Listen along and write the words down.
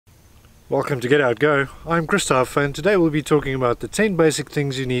Welcome to Get Out Go. I'm Christoph and today we'll be talking about the 10 basic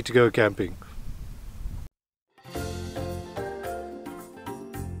things you need to go camping.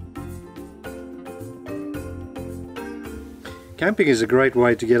 Camping is a great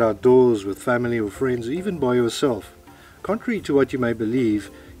way to get outdoors with family or friends or even by yourself. Contrary to what you may believe,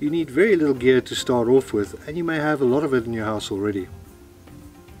 you need very little gear to start off with and you may have a lot of it in your house already.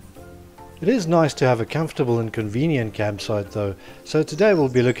 It is nice to have a comfortable and convenient campsite though, so today we'll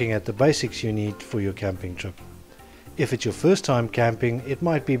be looking at the basics you need for your camping trip. If it's your first time camping, it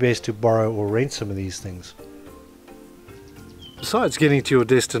might be best to borrow or rent some of these things. Besides getting to your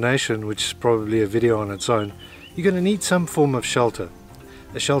destination, which is probably a video on its own, you're going to need some form of shelter.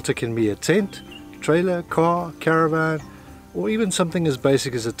 A shelter can be a tent, trailer, car, caravan, or even something as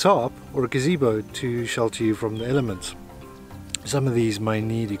basic as a tarp or a gazebo to shelter you from the elements. Some of these may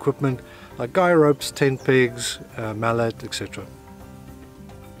need equipment like guy ropes, tent pegs, mallet, etc.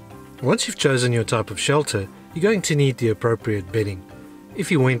 Once you've chosen your type of shelter, you're going to need the appropriate bedding. If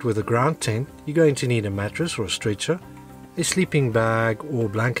you went with a ground tent, you're going to need a mattress or a stretcher, a sleeping bag or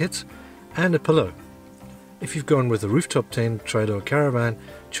blankets, and a pillow. If you've gone with a rooftop tent, trailer or caravan,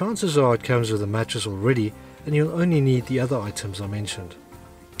 chances are it comes with a mattress already and you'll only need the other items I mentioned.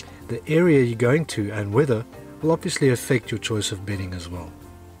 The area you're going to and weather will obviously affect your choice of bedding as well.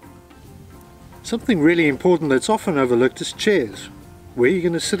 Something really important that's often overlooked is chairs. Where are you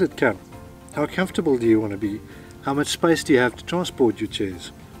going to sit at camp? How comfortable do you want to be? How much space do you have to transport your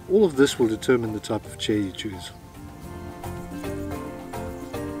chairs? All of this will determine the type of chair you choose.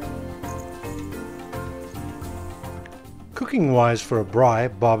 Cooking wise for a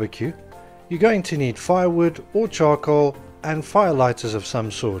braai barbecue, you're going to need firewood or charcoal and fire lighters of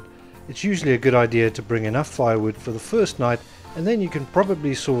some sort. It's usually a good idea to bring enough firewood for the first night and then you can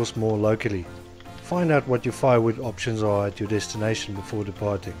probably source more locally. Find out what your firewood options are at your destination before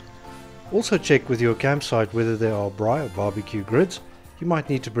departing. Also check with your campsite whether there are braai or barbecue grids. You might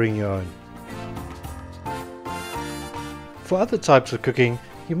need to bring your own. For other types of cooking,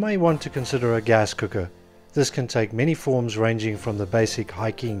 you may want to consider a gas cooker. This can take many forms ranging from the basic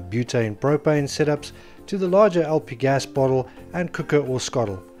hiking butane propane setups to the larger LP gas bottle and cooker or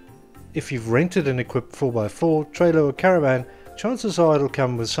scuttle. If you've rented an equipped 4x4 trailer or caravan, chances are it'll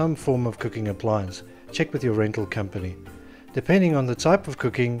come with some form of cooking appliance. Check with your rental company. Depending on the type of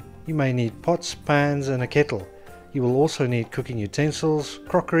cooking, you may need pots, pans and a kettle. You will also need cooking utensils,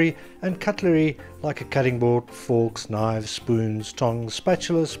 crockery and cutlery like a cutting board, forks, knives, spoons, tongs,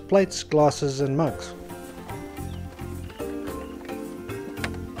 spatulas, plates, glasses and mugs.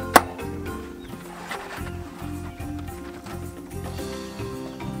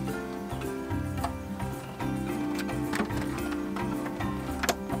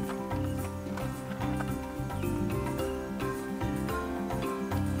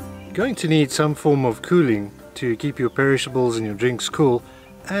 Going to need some form of cooling to keep your perishables and your drinks cool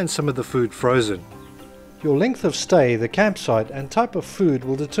and some of the food frozen. Your length of stay, the campsite and type of food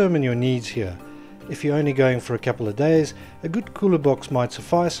will determine your needs here. If you're only going for a couple of days, a good cooler box might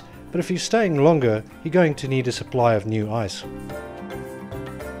suffice, but if you're staying longer, you're going to need a supply of new ice.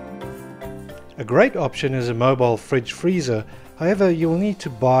 A great option is a mobile fridge freezer, however you will need to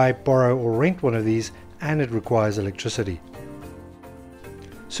buy, borrow or rent one of these and it requires electricity.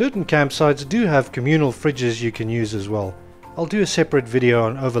 Certain campsites do have communal fridges you can use as well. I'll do a separate video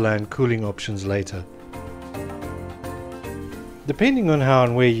on overland cooling options later. Depending on how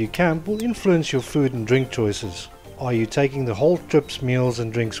and where you camp will influence your food and drink choices. Are you taking the whole trip's meals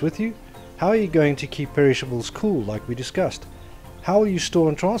and drinks with you? How are you going to keep perishables cool like we discussed? How will you store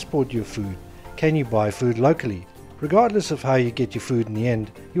and transport your food? Can you buy food locally? Regardless of how you get your food in the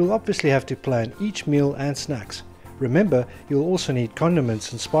end, you'll obviously have to plan each meal and snacks. Remember, you'll also need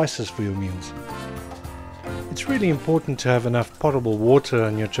condiments and spices for your meals. It's really important to have enough potable water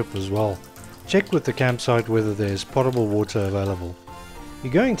on your trip as well. Check with the campsite whether there's potable water available.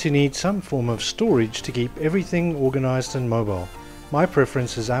 You're going to need some form of storage to keep everything organized and mobile. My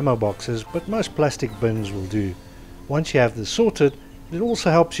preference is ammo boxes, but most plastic bins will do. Once you have this sorted, it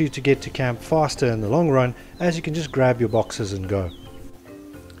also helps you to get to camp faster in the long run as you can just grab your boxes and go.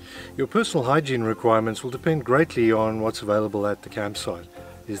 Your personal hygiene requirements will depend greatly on what's available at the campsite.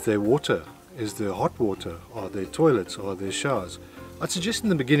 Is there water? Is there hot water? Are there toilets? Are there showers? I'd suggest in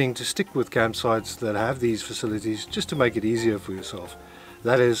the beginning to stick with campsites that have these facilities just to make it easier for yourself.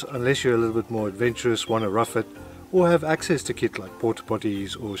 That is, unless you're a little bit more adventurous, want to rough it, or have access to kit like porta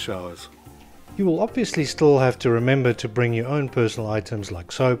potties or showers. You will obviously still have to remember to bring your own personal items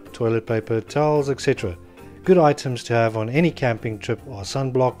like soap, toilet paper, towels, etc. Good items to have on any camping trip are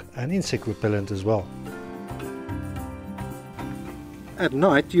sunblock and insect repellent as well. At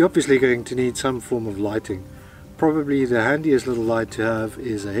night you're obviously going to need some form of lighting. Probably the handiest little light to have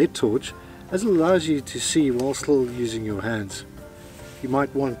is a head torch, as it allows you to see while still using your hands. You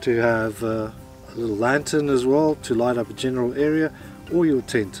might want to have a little lantern as well to light up a general area or your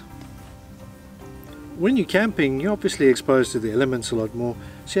tent. When you're camping, you're obviously exposed to the elements a lot more,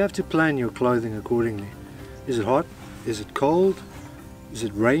 so you have to plan your clothing accordingly. Is it hot? Is it cold? Is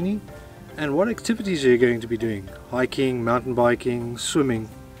it rainy? And what activities are you going to be doing? Hiking, mountain biking, swimming?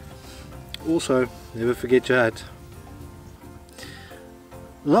 Also, never forget your hat.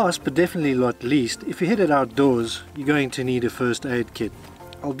 Last but definitely not least, if you're headed outdoors, you're going to need a first aid kit.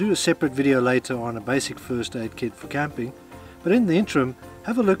 I'll do a separate video later on a basic first aid kit for camping, but in the interim,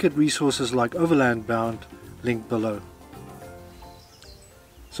 have a look at resources like Overland Bound, linked below.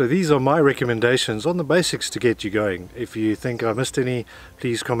 So these are my recommendations on the basics to get you going. If you think I missed any,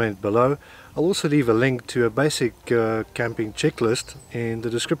 please comment below. I'll also leave a link to a basic camping checklist in the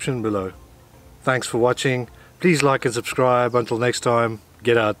description below. Thanks for watching. Please like and subscribe. Until next time,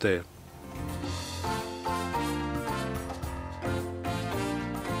 get out there.